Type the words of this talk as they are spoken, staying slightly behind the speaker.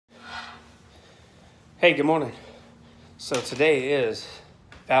Hey, good morning. So today is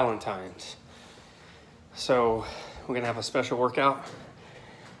Valentine's. So we're going to have a special workout.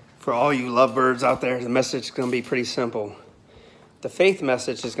 For all you lovebirds out there, the message is going to be pretty simple. The faith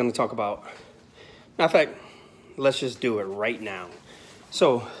message is going to talk about, matter of fact, let's just do it right now.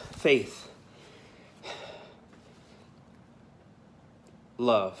 So, faith.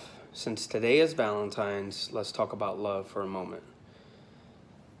 Love. Since today is Valentine's, let's talk about love for a moment.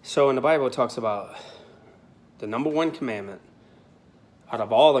 So in the Bible, it talks about the number one commandment out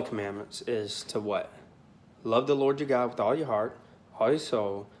of all the commandments is to what? Love the Lord your God with all your heart, all your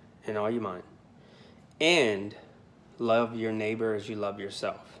soul, and all your mind. And love your neighbor as you love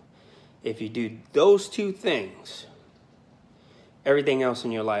yourself. If you do those two things, everything else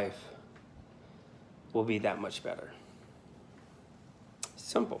in your life will be that much better.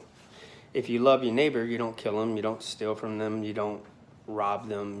 Simple. If you love your neighbor, you don't kill them, you don't steal from them, you don't rob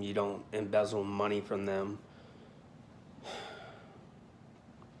them, you don't embezzle money from them.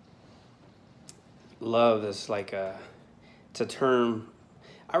 Love is like it's a term.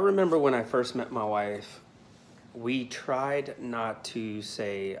 I remember when I first met my wife, we tried not to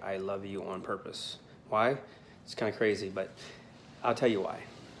say I love you on purpose. Why? It's kind of crazy, but I'll tell you why.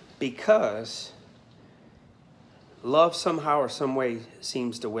 Because love somehow or some way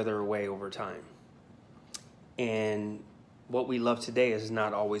seems to wither away over time. And what we love today is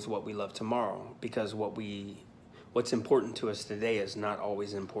not always what we love tomorrow, because what's important to us today is not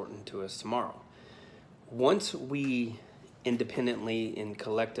always important to us tomorrow. Once we independently and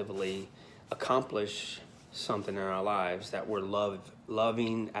collectively accomplish something in our lives that we're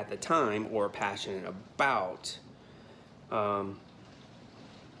loving at the time or passionate about,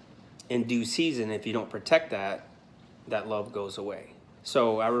 in due season, if you don't protect that love goes away.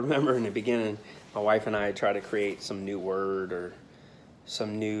 So I remember in the beginning, my wife and I tried to create some new word or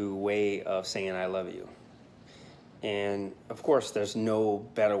some new way of saying I love you. And of course, there's no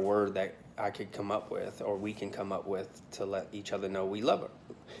better word that I could come up with or we can come up with to let each other know we love her.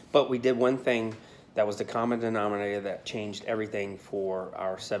 But we did one thing that was the common denominator that changed everything for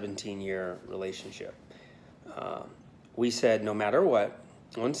our 17-year relationship. We said no matter what,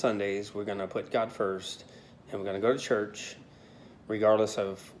 on Sundays, we're going to put God first and we're going to go to church regardless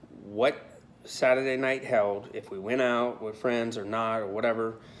of what Saturday night held, if we went out with friends or not or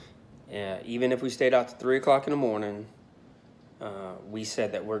whatever. Even if we stayed out to 3 o'clock in the morning, we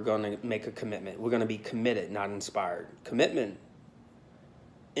said that we're going to make a commitment. We're going to be committed, not inspired. Commitment,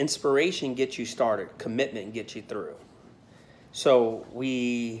 inspiration gets you started. Commitment gets you through. So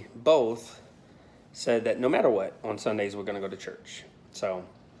we both said that no matter what, on Sundays we're going to go to church. So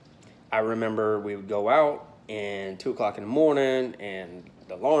I remember we would go out and 2 o'clock in the morning and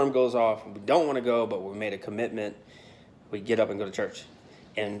the alarm goes off. We don't want to go, but we made a commitment. We get up and go to church.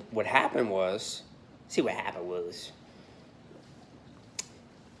 And what happened was,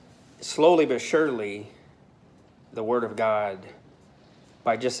 slowly but surely, the Word of God,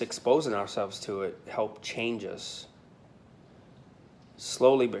 by just exposing ourselves to it, helped change us.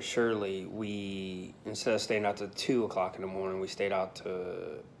 Slowly but surely, we, instead of staying out to 2 o'clock in the morning, we stayed out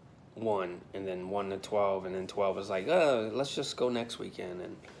to 1, and then 1 to 12, and then 12 was like, let's just go next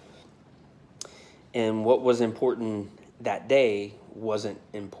weekend. And what was important that day wasn't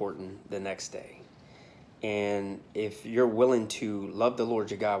important the next day. And if you're willing to love the Lord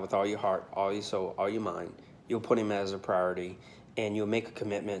your God with all your heart, all your soul, all your mind, you'll put him as a priority and you'll make a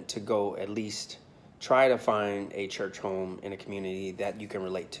commitment to go at least try to find a church home in a community that you can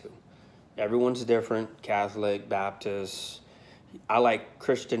relate to. Everyone's different, Catholic, Baptist. I like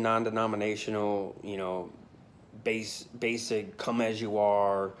Christian, non-denominational, basic, come as you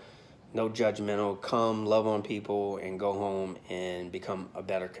are, no judgmental, come, love on people, and go home and become a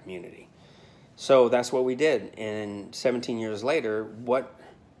better community. So that's what we did. And 17 years later, what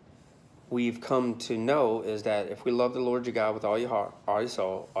we've come to know is that if we love the Lord your God with all your heart, all your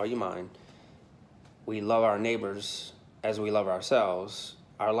soul, all your mind, we love our neighbors as we love ourselves,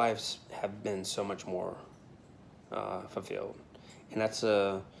 our lives have been so much more fulfilled. And that's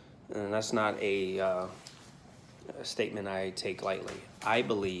not a statement I take lightly. I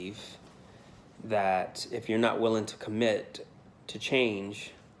believe that if you're not willing to commit to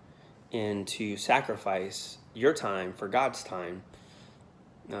change and to sacrifice your time for God's time,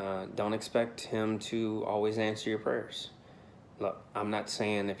 don't expect him to always answer your prayers. Look, I'm not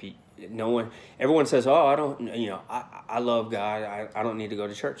saying everyone says, I love God, I don't need to go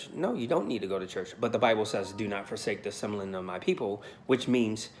to church. No, you don't need to go to church. But the Bible says, do not forsake the assembling of my people, which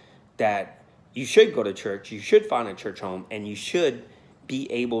means that you should go to church, you should find a church home, and you should be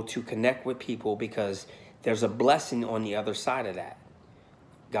able to connect with people because there's a blessing on the other side of that.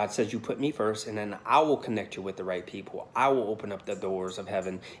 God says you put me first, and then I will connect you with the right people. I will open up the doors of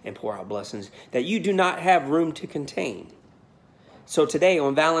heaven and pour out blessings that you do not have room to contain. So today,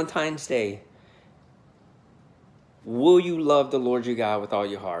 on Valentine's Day, will you love the Lord your God with all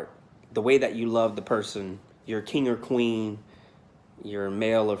your heart? The way that you love the person, your king or queen, your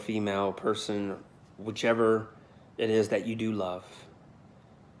male or female person, whichever it is that you do love.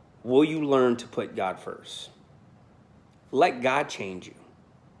 Will you learn to put God first? Let God change you.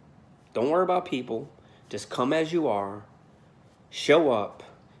 Don't worry about people. Just come as you are. Show up.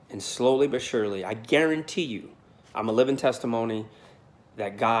 And slowly but surely, I guarantee you, I'm a living testimony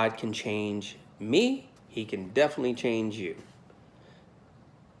that God can change me. He can definitely change you.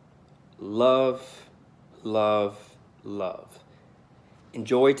 Love, love, love.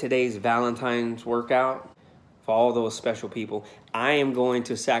 Enjoy today's Valentine's workout. For all those special people, I am going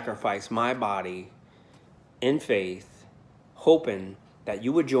to sacrifice my body in faith, hoping that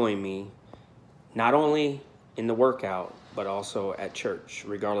you would join me, not only in the workout, but also at church,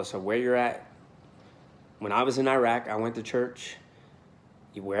 regardless of where you're at. When I was in Iraq, I went to church.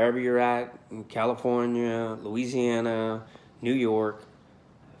 Wherever you're at, in California, Louisiana, New York,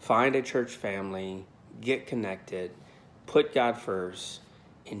 find a church family, get connected, put God first,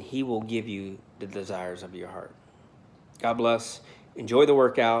 and he will give you the desires of your heart. God bless. Enjoy the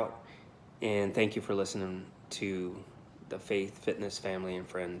workout, and thank you for listening to the Faith Fitness family and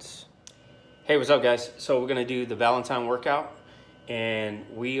friends. Hey, what's up, guys? So we're going to do the Valentine workout, and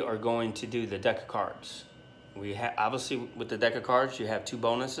we are going to do the deck of cards. We have, obviously, with the deck of cards, you have two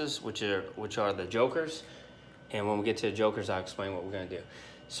bonuses, which are the jokers. And when we get to the jokers, I'll explain what we're going to do.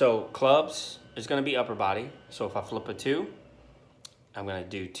 So clubs is going to be upper body. So if I flip a 2, I'm going to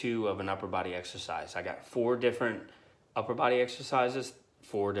do 2 of an upper body exercise. I got 4 different upper body exercises,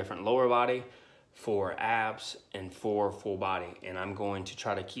 4 different lower body, 4 abs, and 4 full body. And I'm going to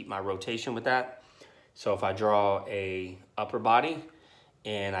try to keep my rotation with that. So if I draw a upper body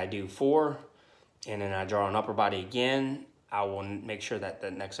and I do 4, and then I draw an upper body again, I will make sure that the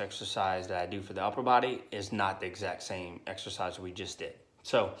next exercise that I do for the upper body is not the exact same exercise we just did.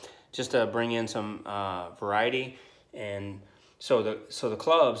 So just to bring in some variety. And so the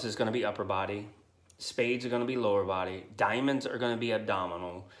clubs is going to be upper body, spades are going to be lower body, diamonds are going to be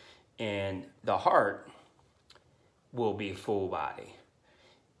abdominal, and the heart will be full body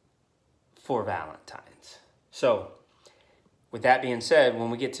for Valentine's. So with that being said,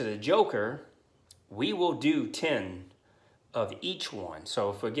 when we get to the joker, we will do 10 of each one. So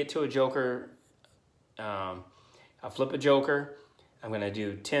if we get to a joker, I'll flip a joker. I'm going to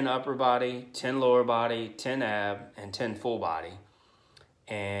do 10 upper body, 10 lower body, 10 ab, and 10 full body.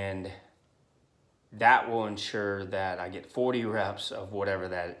 And that will ensure that I get 40 reps of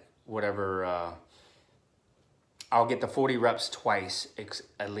I'll get the 40 reps twice,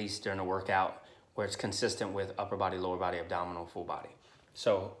 at least during the workout, where it's consistent with upper body, lower body, abdominal, full body.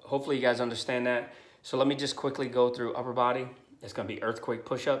 So hopefully you guys understand that. So let me just quickly go through upper body. It's going to be earthquake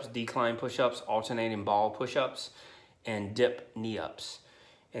push-ups, decline push-ups, alternating ball push-ups, and dip knee-ups.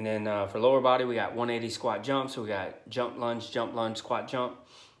 And then for lower body, we got 180 squat jumps. So we got jump, lunge, squat, jump.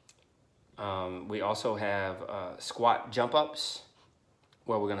 We also have squat jump-ups,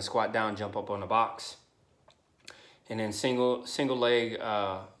 where we're going to squat down, jump up on the box. And then single leg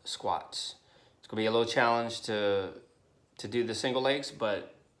squats. It's going to be a little challenge to do the single legs,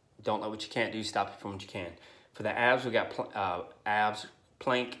 but don't let what you can't do stop you from what you can. For the abs, we got abs,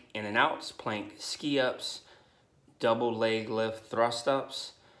 plank in and outs, plank ski ups, double leg lift thrust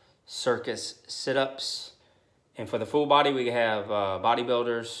ups, circus sit ups. And for the full body, we have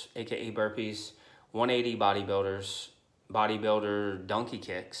bodybuilders, aka burpees, 180 bodybuilders, bodybuilder donkey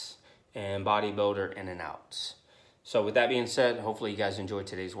kicks, and bodybuilder in and outs. So with that being said, hopefully you guys enjoyed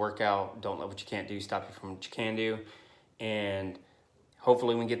today's workout. Don't let what you can't do stop you from what you can do. And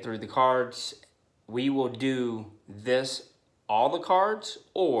hopefully when we get through the cards, we will do this, all the cards,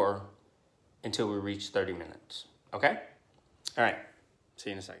 or until we reach 30 minutes. Okay? All right. See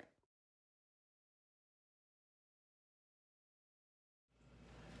you in a second.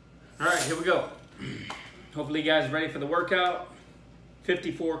 All right, here we go. Hopefully you guys are ready for the workout.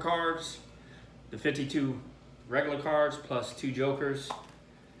 54 cards, the 52 regular cards plus 2 jokers.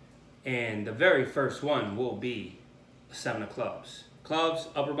 And the very first one will be 7 of clubs. Clubs,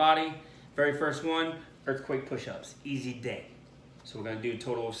 upper body, very first one, earthquake push-ups, easy day. So we're gonna do a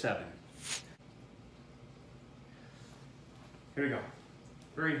total of 7. Here we go.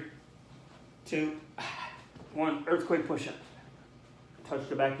 3, 2, 1, earthquake push-up. Touch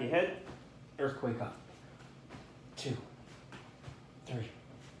the back of your head, earthquake up. 2, 3,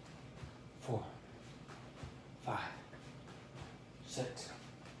 4, 5, 6,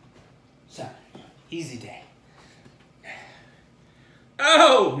 Easy day.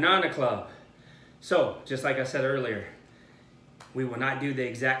 Oh, not a club. So, just like I said earlier, we will not do the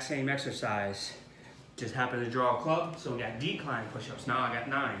exact same exercise. Just happen to draw a club, so we got decline push-ups. Now I got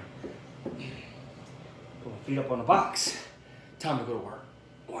 9. Put my feet up on the box. Time to go to work.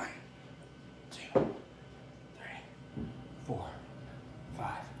 1, 2, 3, 4,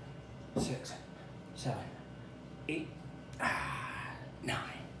 5, 6, 7, 8, 9.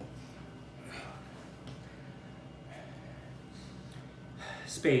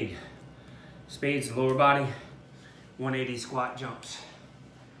 Spade. Spade's lower body, 180 squat jumps.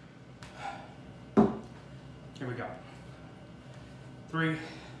 Here we go. 3,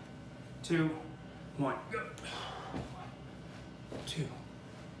 2, 1, go. 2,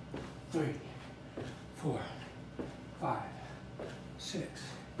 3, 4, 5, 6,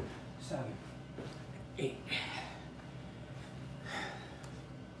 7, 8.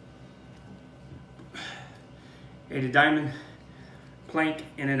 Eight of diamond, plank,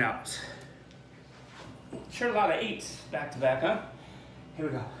 in and out. Sure, a lot of 8s back to back, huh? Here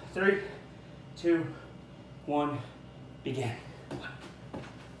we go. 3, 2, 1, begin. 5,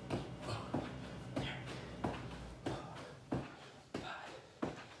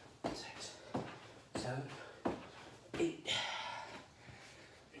 6, 7, 8.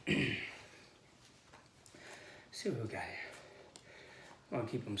 See what we got here. I want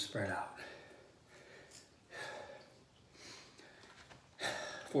to keep them spread out.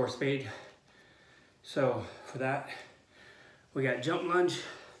 4 spade. So for that, we got jump lunge,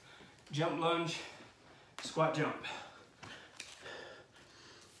 squat jump.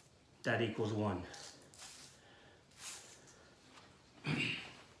 That equals 1. Here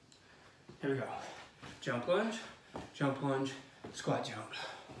we go. Jump lunge, squat jump.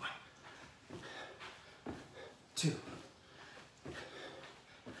 1, 2,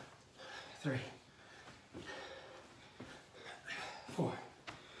 3, 4.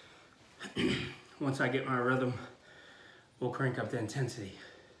 Once I get my rhythm, we'll crank up the intensity.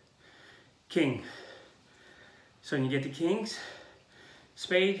 King. So when you get the kings,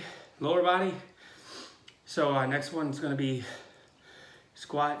 spade, lower body. So next one's gonna be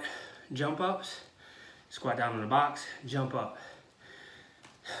squat, jump ups, squat down in the box, jump up.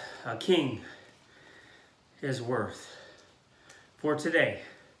 A king is worth, for today,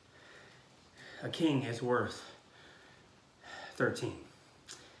 a king is worth 13.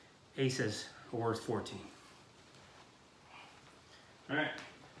 Aces are worth 14. All right.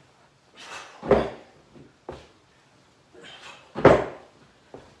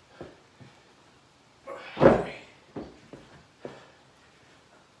 3,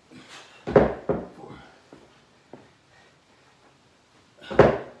 4,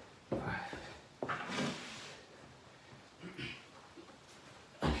 5,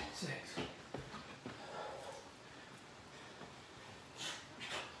 6,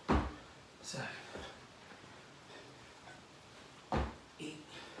 7, 8,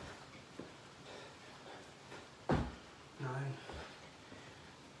 9,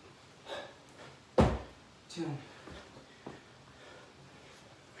 10,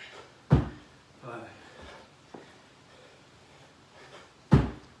 11,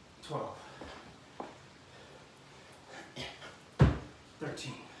 12,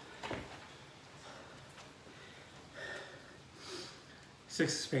 13.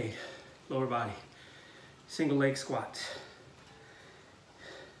 6 spade, lower body, single leg squats.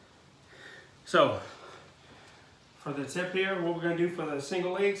 So, for the tip here, what we're gonna do for the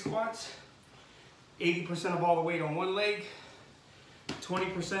single leg squats, 80% of all the weight on one leg,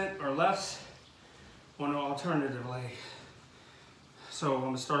 20% or less on an alternative leg. So I'm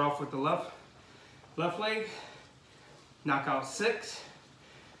gonna start off with the left leg, knock out 6,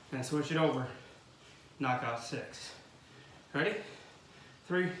 and switch it over, knock out 6. Ready?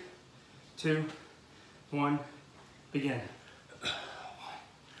 3, 2, 1, begin. 1,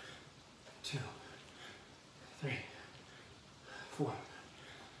 2, 3, 4,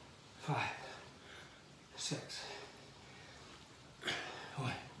 5, 6.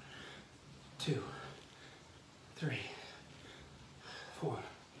 1, 2, 3, 4,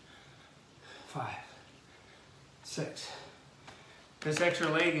 5, 6. This extra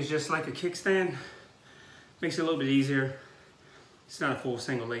leg is just like a kickstand. Makes it a little bit easier. It's not a full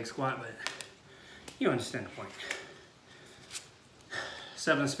single leg squat, but you understand the point.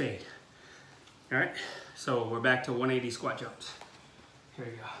 7 spade. All right, so we're back to 180 squat jumps. Here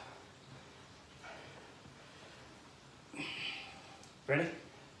we go. Ready?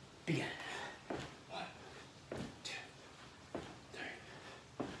 Begin. 1, 2, 3,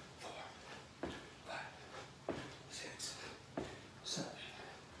 4, 5, 6, 7,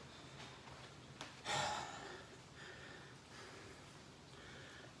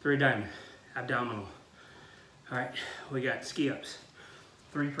 3 diamond, abdominal. All right, we got ski ups,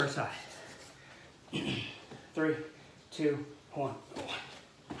 3 per side. 3, 2, 1.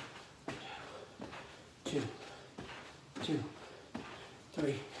 2, 2,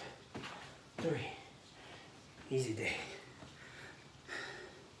 3, 3. Easy day.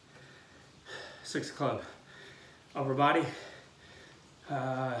 6 club. Upper body.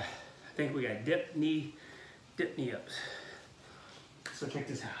 I think we got dip knee ups. So check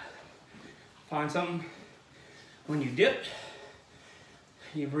this out. Find something. When you dip,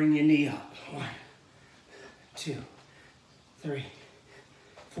 you bring your knee up. 1, 2, 3,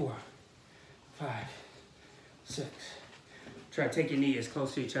 4, 5, 6. Try to take your knee as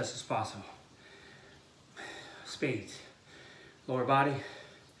close to your chest as possible. Spades. Lower body.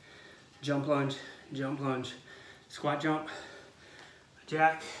 Jump lunge, squat jump,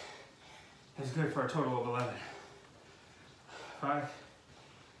 jack. That's good for a total of 11. 5,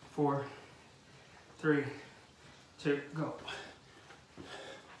 4, 3, 2, go.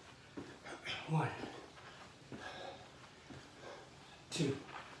 1, 2,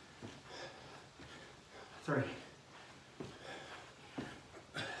 3,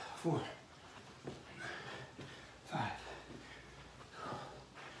 4, 5,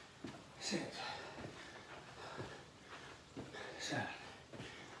 6, 7,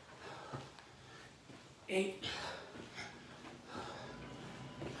 8,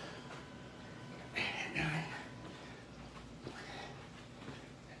 9,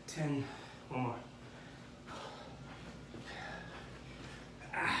 10. One more.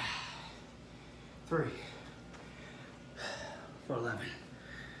 3 for 11.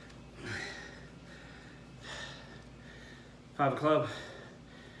 5 club.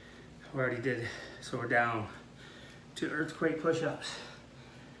 We already did, so we're down to earthquake push-ups.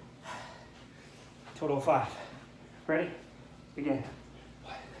 Total of 5. Ready? Begin.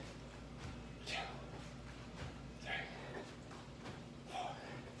 1, 2, 3, 4,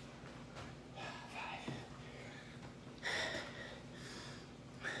 5.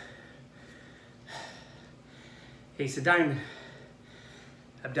 Ace of diamond.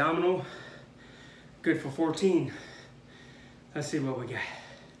 Abdominal. Good for 14. Let's see what we got.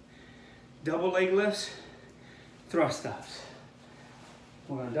 Double leg lifts, thrust ups.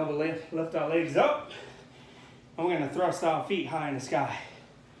 We're gonna double lift our legs up, and we're gonna thrust our feet high in the sky.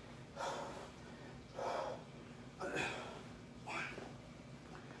 1,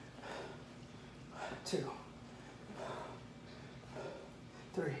 2,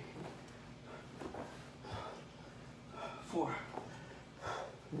 3, 4,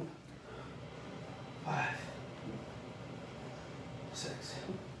 5, 6,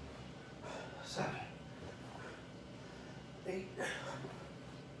 7, 8,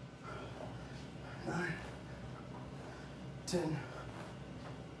 9, 10,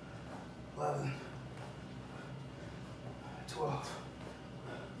 11, 12,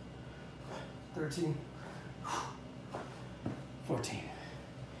 13, 14.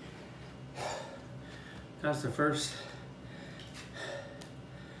 That's the first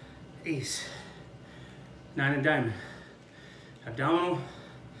ace. 9 of diamond. Abdominal.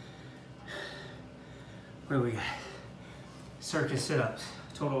 What do we got? Circus sit-ups.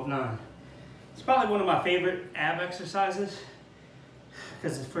 Total of 9. It's probably one of my favorite ab exercises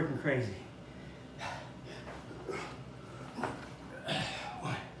because it's freaking crazy.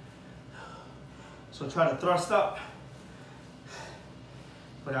 1. So try to thrust up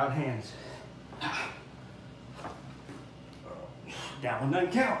without hands. Down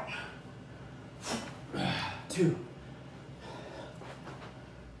doesn't count. 2,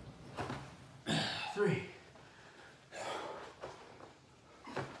 3,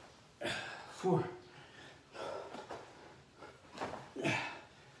 4,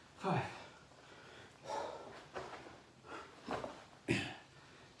 5,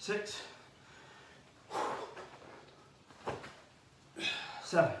 6,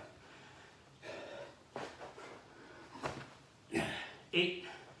 7, 8,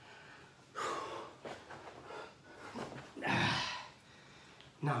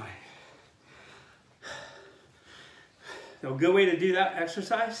 9. A good way to do that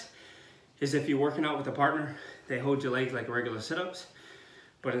exercise is if you're working out with a partner, they hold your legs like regular sit-ups,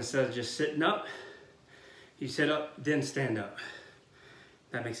 but instead of just sitting up, you sit up, then stand up.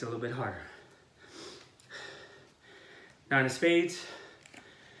 That makes it a little bit harder. 9 of spades.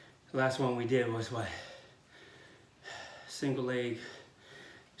 The last one we did was what? Single leg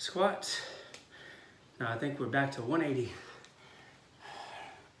squats. Now I think we're back to 180.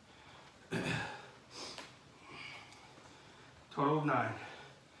 Total of 9.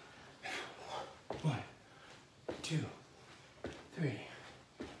 1, 2, 3,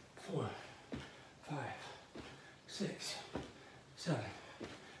 4, 5, 6, 7,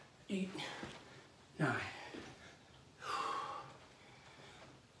 8, 9.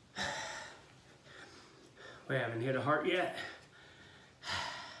 We haven't hit a heart yet.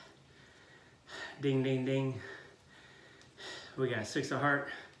 Ding, ding, ding. We got 6 a heart.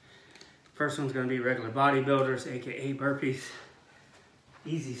 First one's gonna be regular bodybuilders, AKA burpees.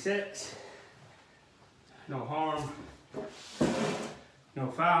 Easy sets. No harm. No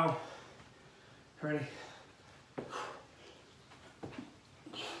foul. Ready?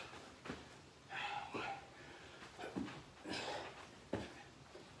 1,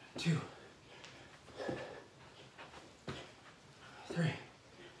 2, 3,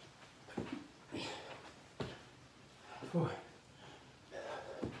 4,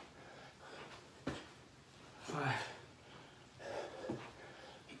 5,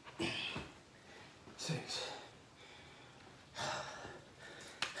 6.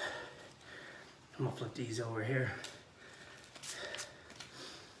 I'm gonna flip these over here.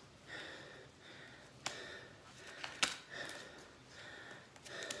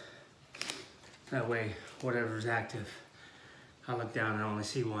 That way, whatever's active, I look down and only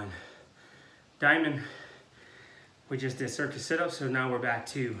see one. Diamond, we just did circus sit-ups, so now we're back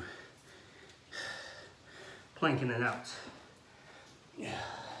to planking and outs. Yeah.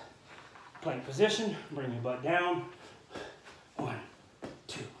 Plank position, bring your butt down. 1,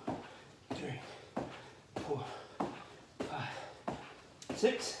 2, 3, 4, 5,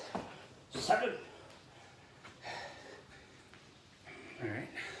 6, 7. All right.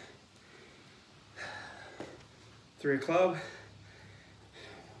 3 club.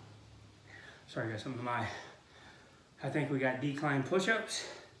 Sorry, I got something in my eye. I think we got decline push-ups.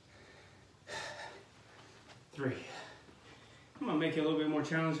 3. I'm gonna make it a little bit more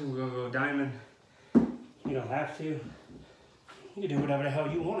challenging. We're gonna go diamond. You don't have to. You can do whatever the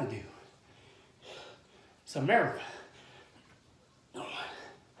hell you want to do. It's America. 1,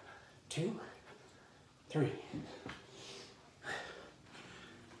 2, 3.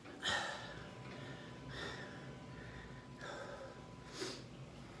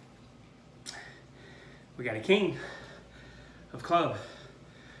 We got a king of club.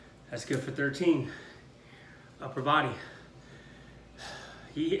 That's good for 13. Upper body.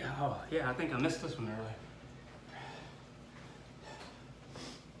 Yeah, oh, yeah, I think I missed this one earlier.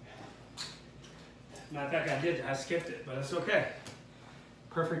 Matter of fact, I did. I skipped it, but it's okay.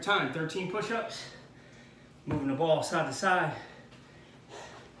 Perfect time. 13 push-ups. Moving the ball side to side.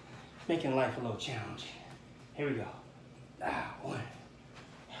 Making life a little challenging. Here we go. 1,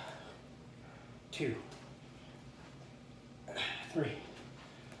 2, 3,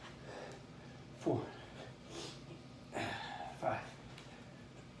 4, 5,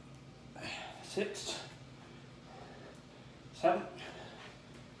 6, 7,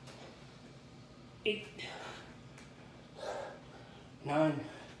 8, 9,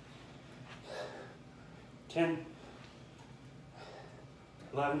 10,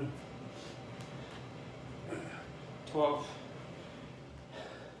 11, 12,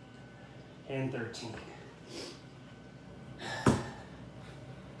 and 13.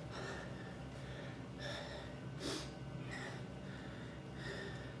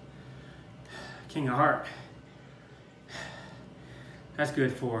 King of Heart. That's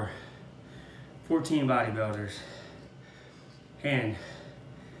good for 14 bodybuilders. And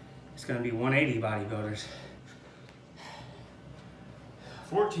it's gonna be 180 bodybuilders.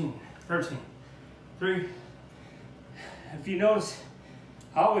 14, 13, 3. If you notice,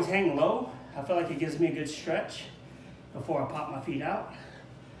 I always hang low. I feel like it gives me a good stretch before I pop my feet out.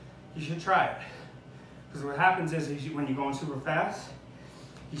 You should try it. Because what happens is when you're going super fast,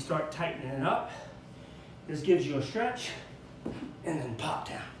 you start tightening it up. This gives you a stretch, and then pop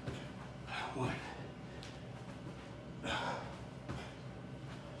down. 1,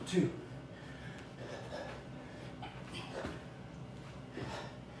 2,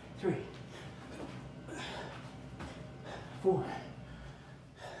 3, 4,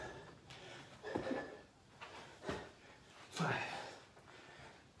 5,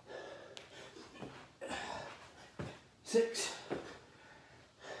 6,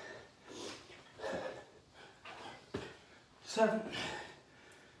 7,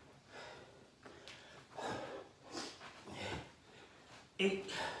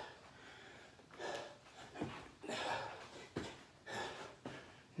 8,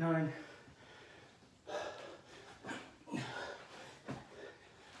 9,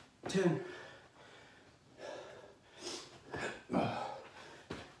 10,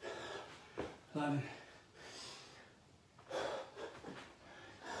 11,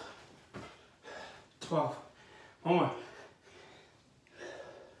 12. One more.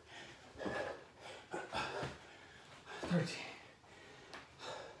 13.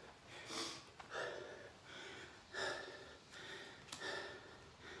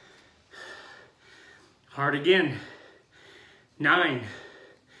 Hard again. 9.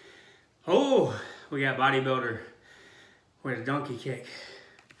 Oh, we got bodybuilder with a donkey kick.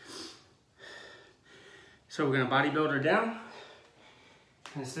 So we're gonna bodybuild her down.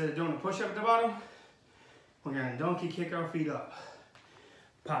 Instead of doing a push-up at the bottom, we're gonna donkey kick our feet up.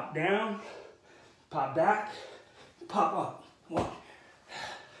 Pop down, pop back, pop up. 1,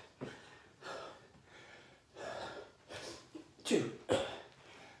 2.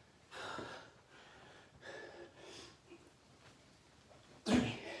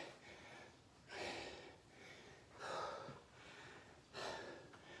 3.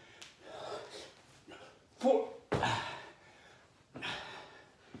 4.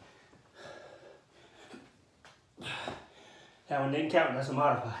 That one didn't count, that's a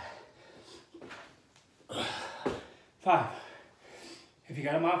modify. 5. If you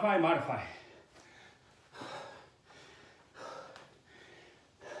got a modify, modify.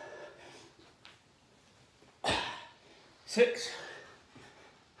 6.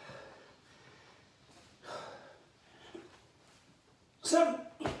 7.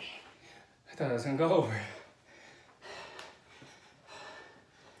 I thought I was gonna go over.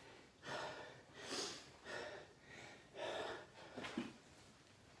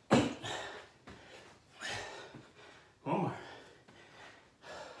 1 more.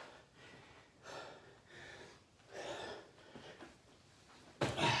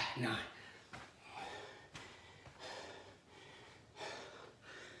 9.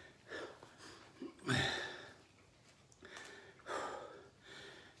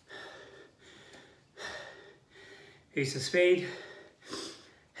 Ace of spade,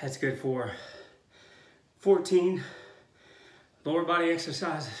 that's good for 14 lower body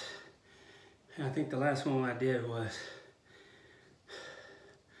exercises. And I think the last one I did was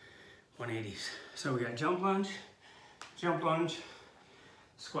 180s. So we got jump lunge,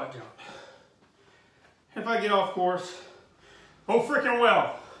 squat jump. If I get off course, oh freaking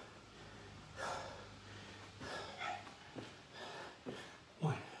well.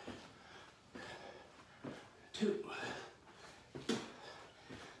 1, 2,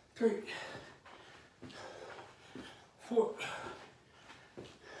 3, 4,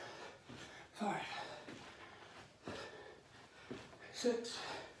 5, 6,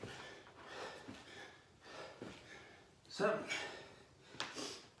 7,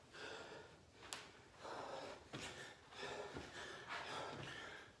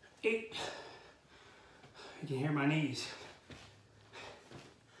 8. You can hear my knees.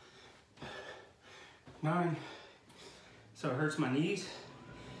 9. So it hurts my knees.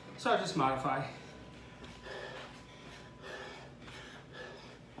 So I just modify.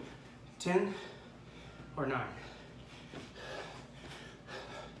 10 or 9.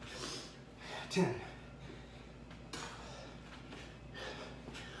 10.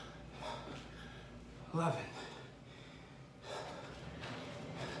 11.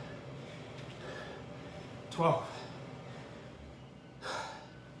 12.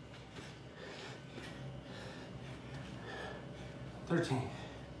 13.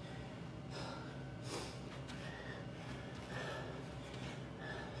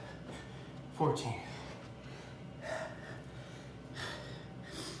 14.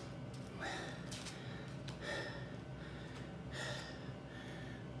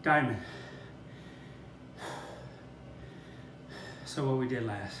 'Diamond. So what we did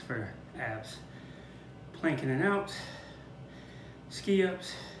last for abs. Planking and out. Ski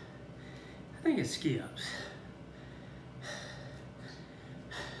ups. I think it's ski ups.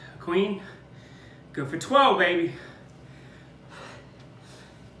 Queen. Go for 12, baby.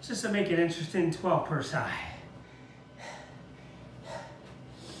 Just to make it interesting, 12 per side.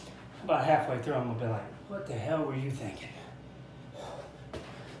 About halfway through, I'm gonna be like, what the hell were you thinking?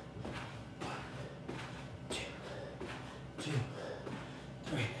 1, 2,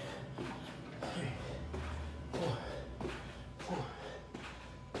 3, 4,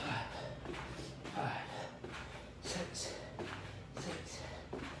 5, 6,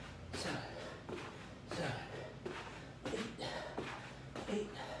 7, 8,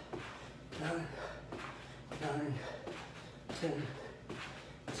 9, 10,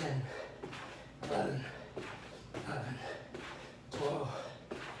 11, 12.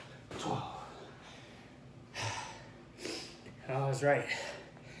 I was right.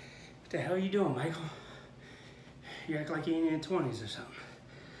 What the hell are you doing, Michael? You act like you're in your 20s or something.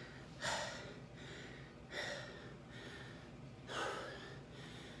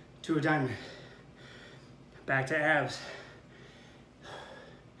 To a diamond. Back to abs.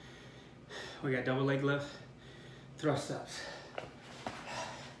 We got double leg lift, thrust ups.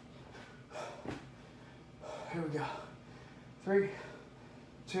 Here we go. 3,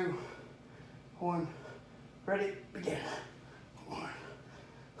 2, 1. Ready, begin. 1,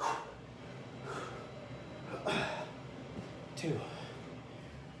 2.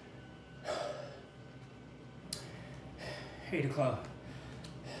 8 o'clock.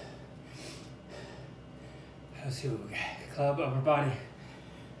 Let's see what we got. Club, upper body.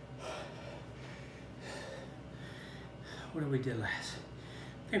 What did we do last?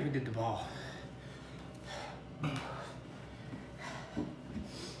 I think we did the ball.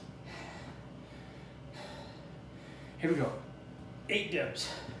 Here we go. 8 dips.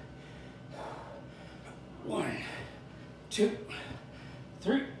 1, 2,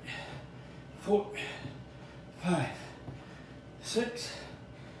 3, 4, 5, 6,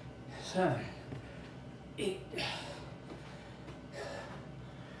 7, 8.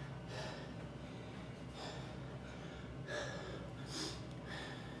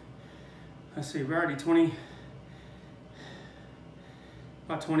 Let's see, we're already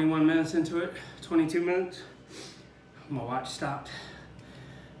about 21 minutes into it, 22 minutes. My watch stopped.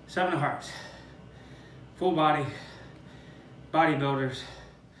 7 of hearts. Full body, bodybuilders.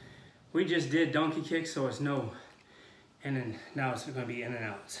 We just did donkey kicks, so it's no, and then now it's gonna be in and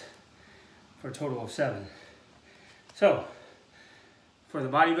outs for a total of 7. So, for the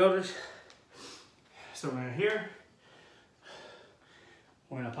bodybuilders, so we're in here,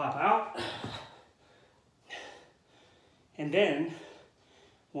 we're gonna pop out, and then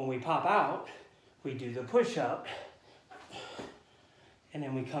when we pop out, we do the push-up, and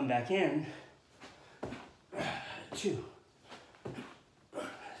then we come back in. 2,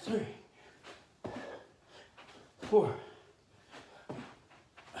 3, 4,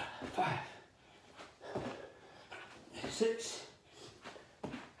 5, 6,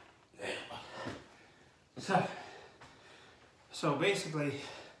 7. So basically,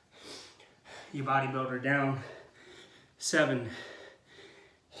 you bodybuilder down 7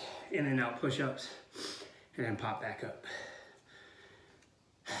 in and out push-ups, and then pop back up.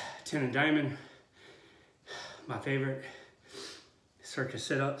 10 and diamond, my favorite. Circus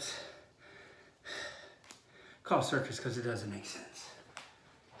sit-ups. Call circus because it doesn't make sense.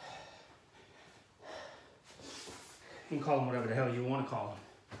 You can call them whatever the hell you want to call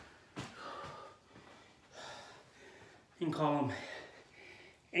them. You can call them,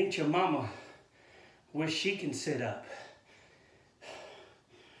 ain't your mama wish she can sit up.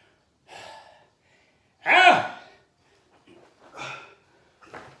 Ah!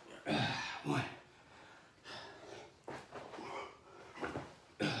 1,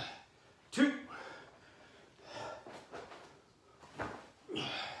 2,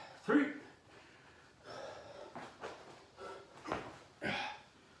 3,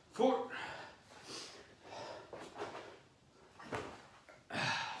 4,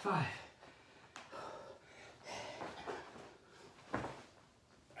 5,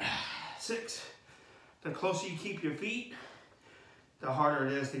 6. The closer you keep your feet, the harder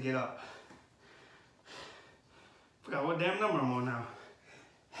it is to get up. Forgot what damn number I'm on now.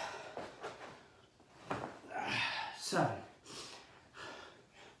 7.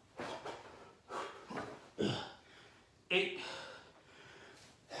 8.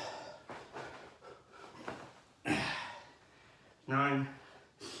 9.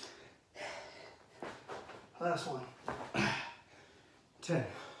 Last one. 10.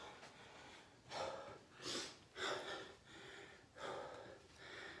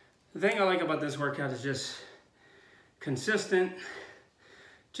 The thing I like about this workout is just consistent.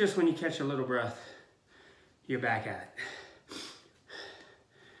 Just when you catch a little breath, you're back at it.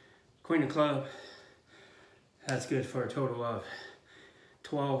 Queen of club, that's good for a total of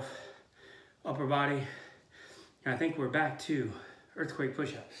 12 upper body. And I think we're back to earthquake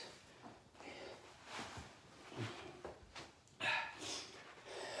push-ups.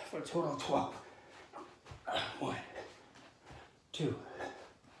 For a total of 12. 1, 2,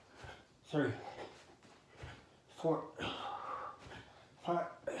 3, 4, 5,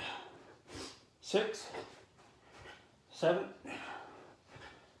 6, 7,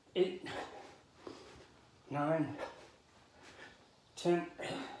 8, 9, 10,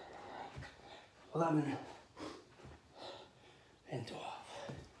 11, and 12.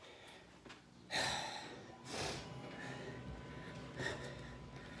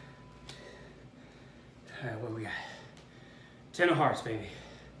 All right, what we got? 10 of hearts, baby.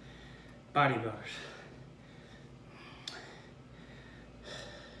 Bodybuilders.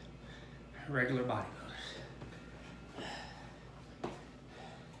 Regular bodybuilders.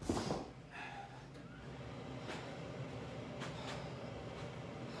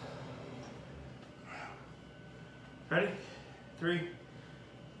 Ready? 3,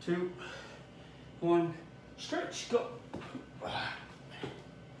 2, 1. Stretch. Go.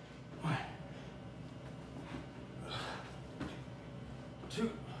 1, 2,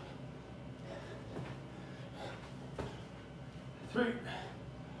 3,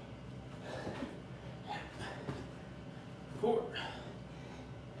 4,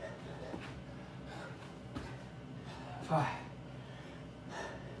 5,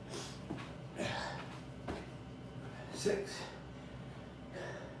 6,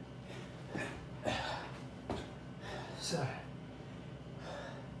 7,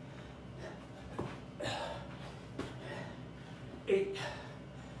 8,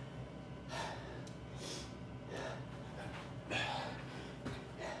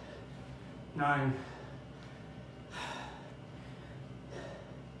 9,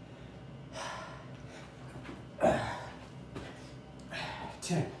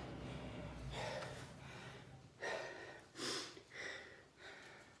 10.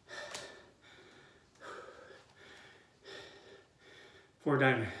 Four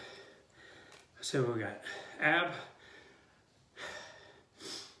diamond. So we got ab.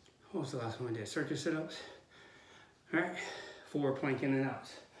 What was the last one we did? Circus sit-ups. All right. 4 plank in and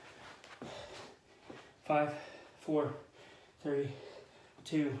outs. 5, 4, 3,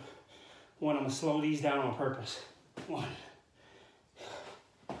 2, 1. I'm gonna slow these down on purpose. 1,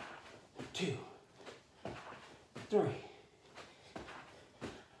 2, 3,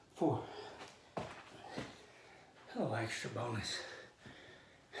 4. A little extra bonus.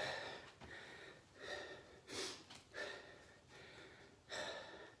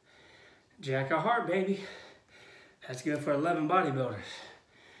 Jack of heart, baby. That's good for 11 bodybuilders.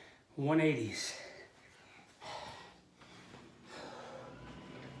 180s.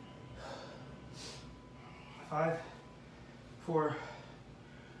 Five, 4,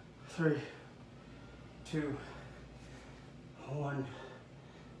 3, 2, 1.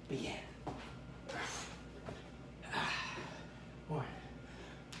 Begin. 1,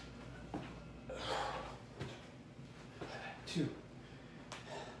 2,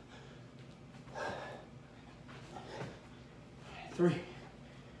 3,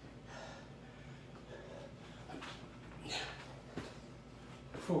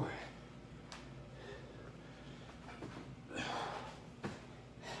 4,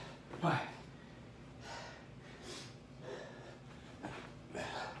 5,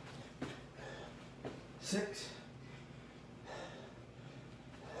 6,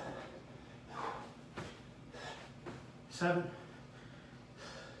 7,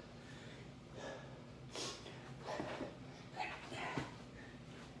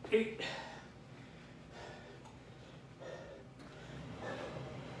 8,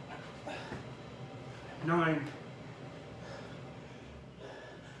 9,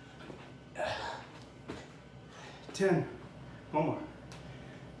 10. One more.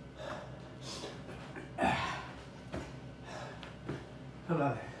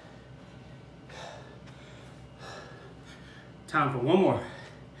 11. Time for one more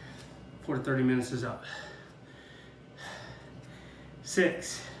before the 30 minutes is up.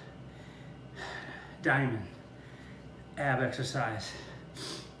 6. Diamond. Ab exercise.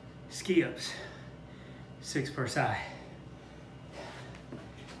 Ski ups. 6 per side.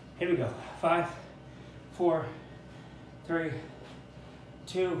 Here we go. 5, 4, 3,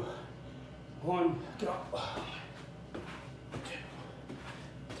 2, 1, go. 2,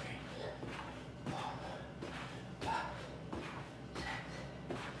 3, 4, 5, 6,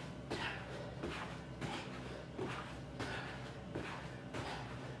 7, 8,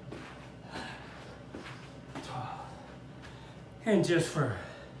 12. And just for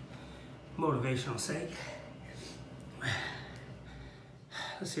motivational sake,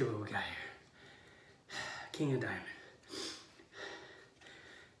 let's see what we got here. King of diamond.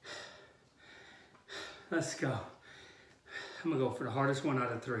 Let's go. I'm gonna go for the hardest one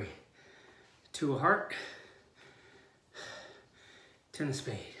out of 3. 2 of heart, 10 of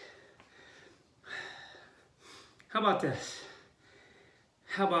spade. How about this?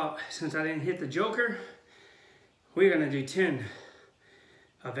 How about, since I didn't hit the joker, we're gonna do 10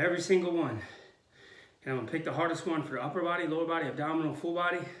 of every single one. And I'm gonna pick the hardest one for the upper body, lower body, abdominal, full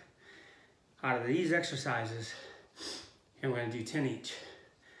body out of these exercises. And we're gonna do 10 each.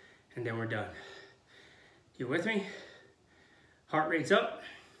 And then we're done. You with me? Heart rate's up.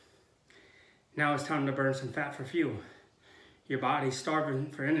 Now it's time to burn some fat for fuel. Your body's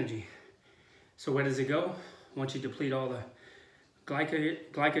starving for energy. So where does it go? Once you deplete all the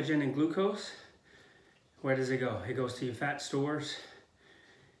glycogen and glucose, where does it go? It goes to your fat stores,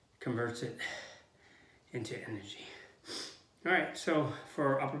 converts it into energy. All right, so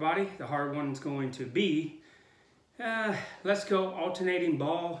for upper body, the hard one's going to be Let's go alternating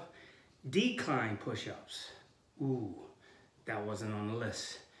ball decline push-ups. Ooh, that wasn't on the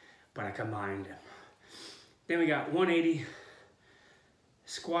list, but I combined them. Then we got 180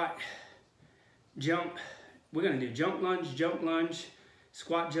 squat, jump. We're gonna do jump lunge,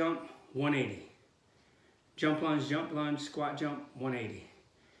 squat jump, 180. Jump lunge, squat jump, 180.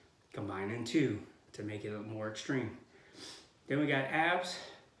 Combining two to make it a little more extreme. Then we got abs.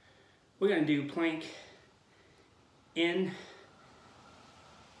 We're gonna do plank in,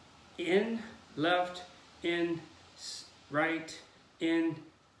 left, in, right, in,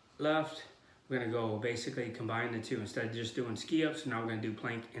 left. We're gonna go basically combine the two. Instead of just doing ski ups, now we're gonna do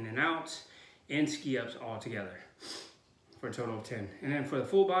plank in and outs and ski ups all together for a total of 10. And then for the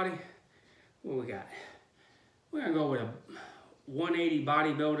full body, what we got? We're gonna go with a 180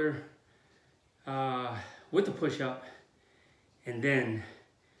 bodybuilder with the push up and then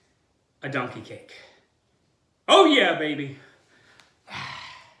a donkey cake. Oh yeah, baby.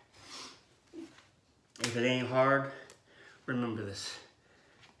 If it ain't hard, remember this.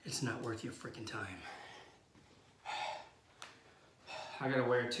 It's not worth your freaking time. I gotta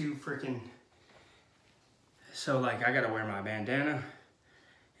wear two freaking, so like I gotta wear my bandana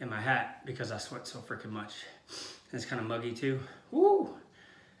and my hat because I sweat so freaking much. And it's kind of muggy too. Woo! All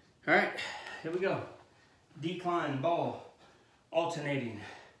right, here we go. Decline ball, alternating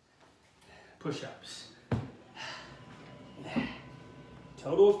push-ups.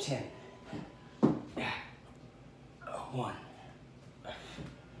 Total of 10. 1,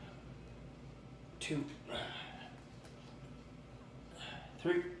 2,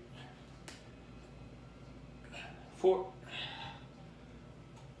 3, 4,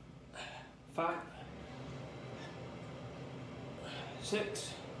 5,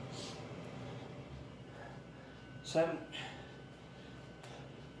 6, 7,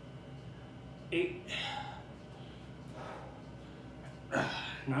 8,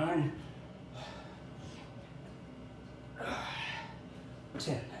 9,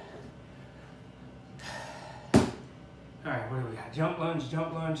 10. All right, what do we got? Jump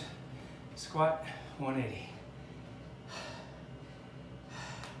lunge, squat, 180.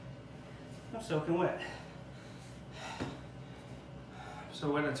 I'm soaking wet.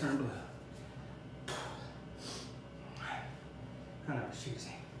 So wet I turn blue. I know it's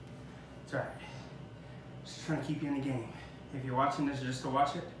cheesy. It's all right. Just trying to keep you in the game. If you're watching this just to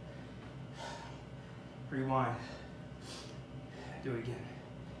watch it, rewind. Do it again.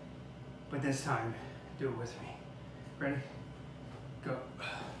 But this time, do it with me. Ready? Go.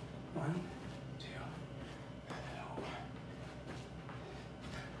 1,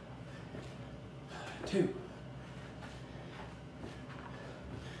 2, 2,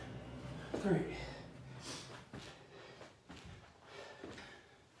 3,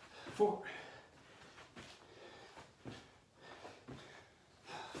 4,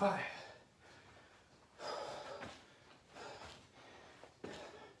 5,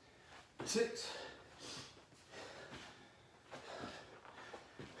 6,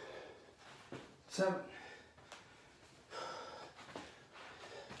 7,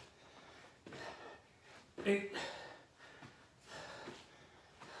 8,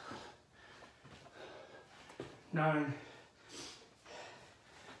 9,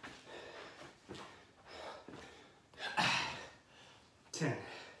 10.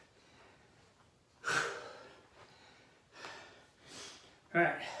 All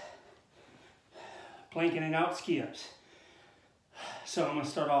right. Planking and out ski ups. So I'm gonna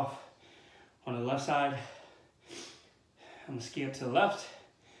start off on the left side. I'm gonna ski up to the left,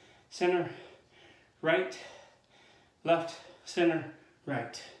 center, right, left, center,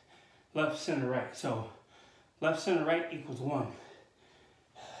 right, left, center, right. So left, center, right equals 1.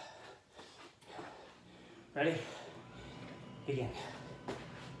 Ready? Begin.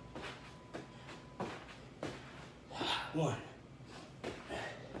 1,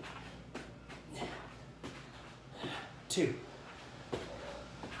 2,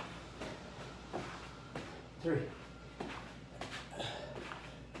 3,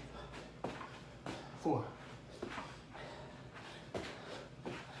 4,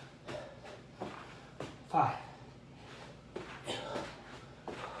 5,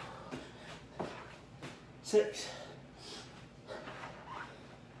 6,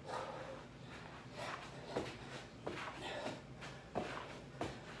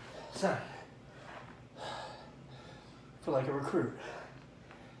 7. Feel like a recruit.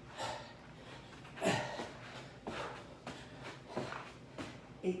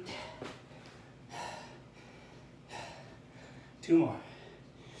 8. 2 more. 9.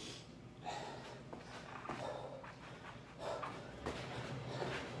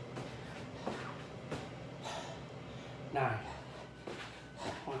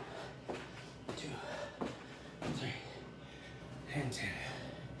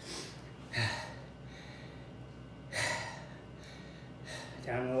 10.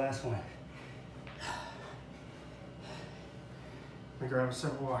 Down to the last one. Let me grab a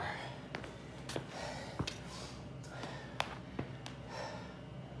sip of water.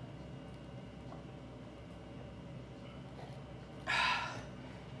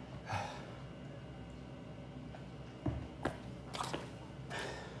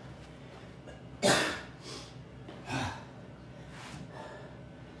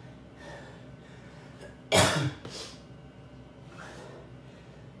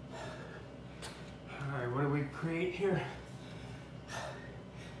 What do we create here?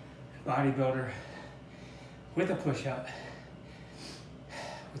 Bodybuilder with a push-up,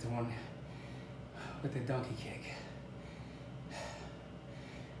 with the donkey kick.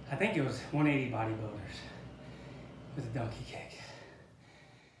 I think it was 180 bodybuilders with a donkey kick.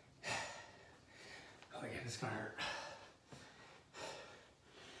 Oh yeah, this is gonna hurt.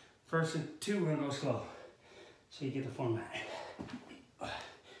 First and two, we're gonna go slow, so you get the format.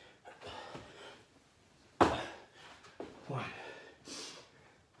 1,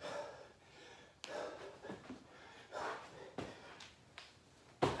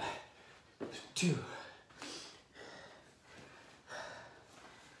 2,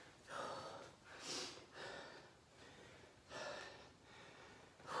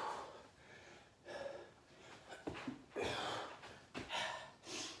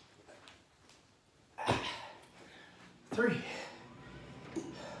 3,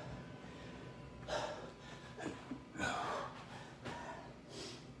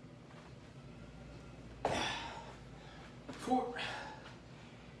 4,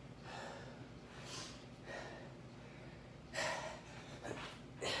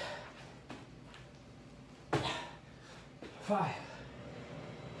 5,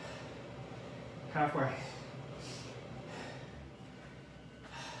 halfway,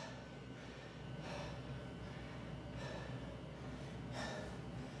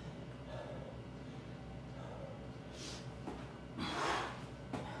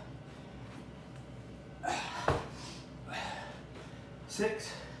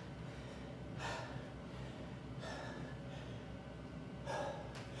 6,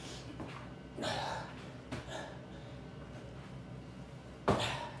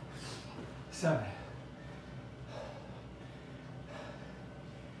 7,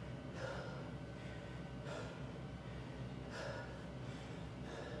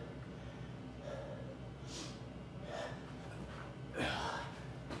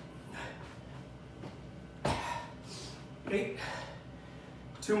 8,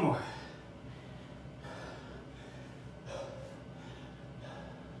 2 more.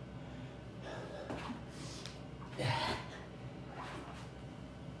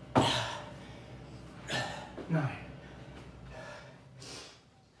 9.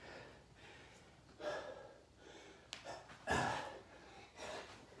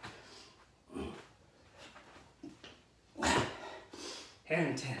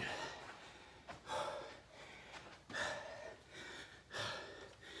 And 10.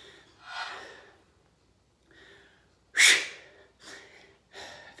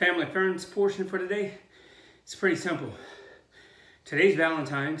 Family friends portion for today, it's pretty simple. Today's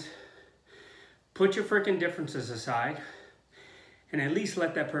Valentine's. Put your freaking differences aside and at least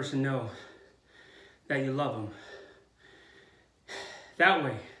let that person know that you love them. That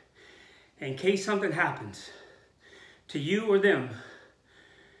way, in case something happens to you or them,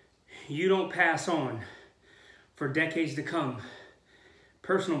 you don't pass on for decades to come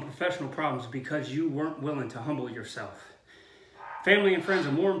personal and professional problems because you weren't willing to humble yourself. Family and friends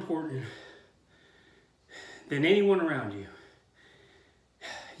are more important than anyone around you.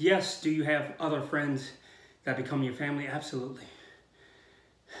 Yes, do you have other friends that become your family? Absolutely.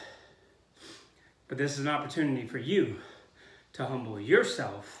 But this is an opportunity for you to humble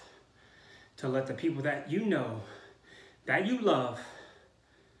yourself, to let the people that you know, that you love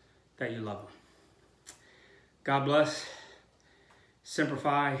them. God bless.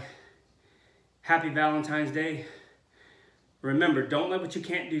 Simplify. Happy Valentine's Day. Remember, don't let what you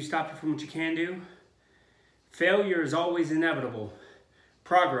can't do stop you from what you can do. Failure is always inevitable.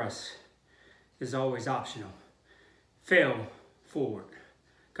 Progress is always optional. Fail forward.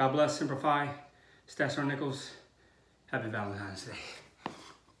 God bless, simplify. SSGT Nichols. Happy Valentine's Day.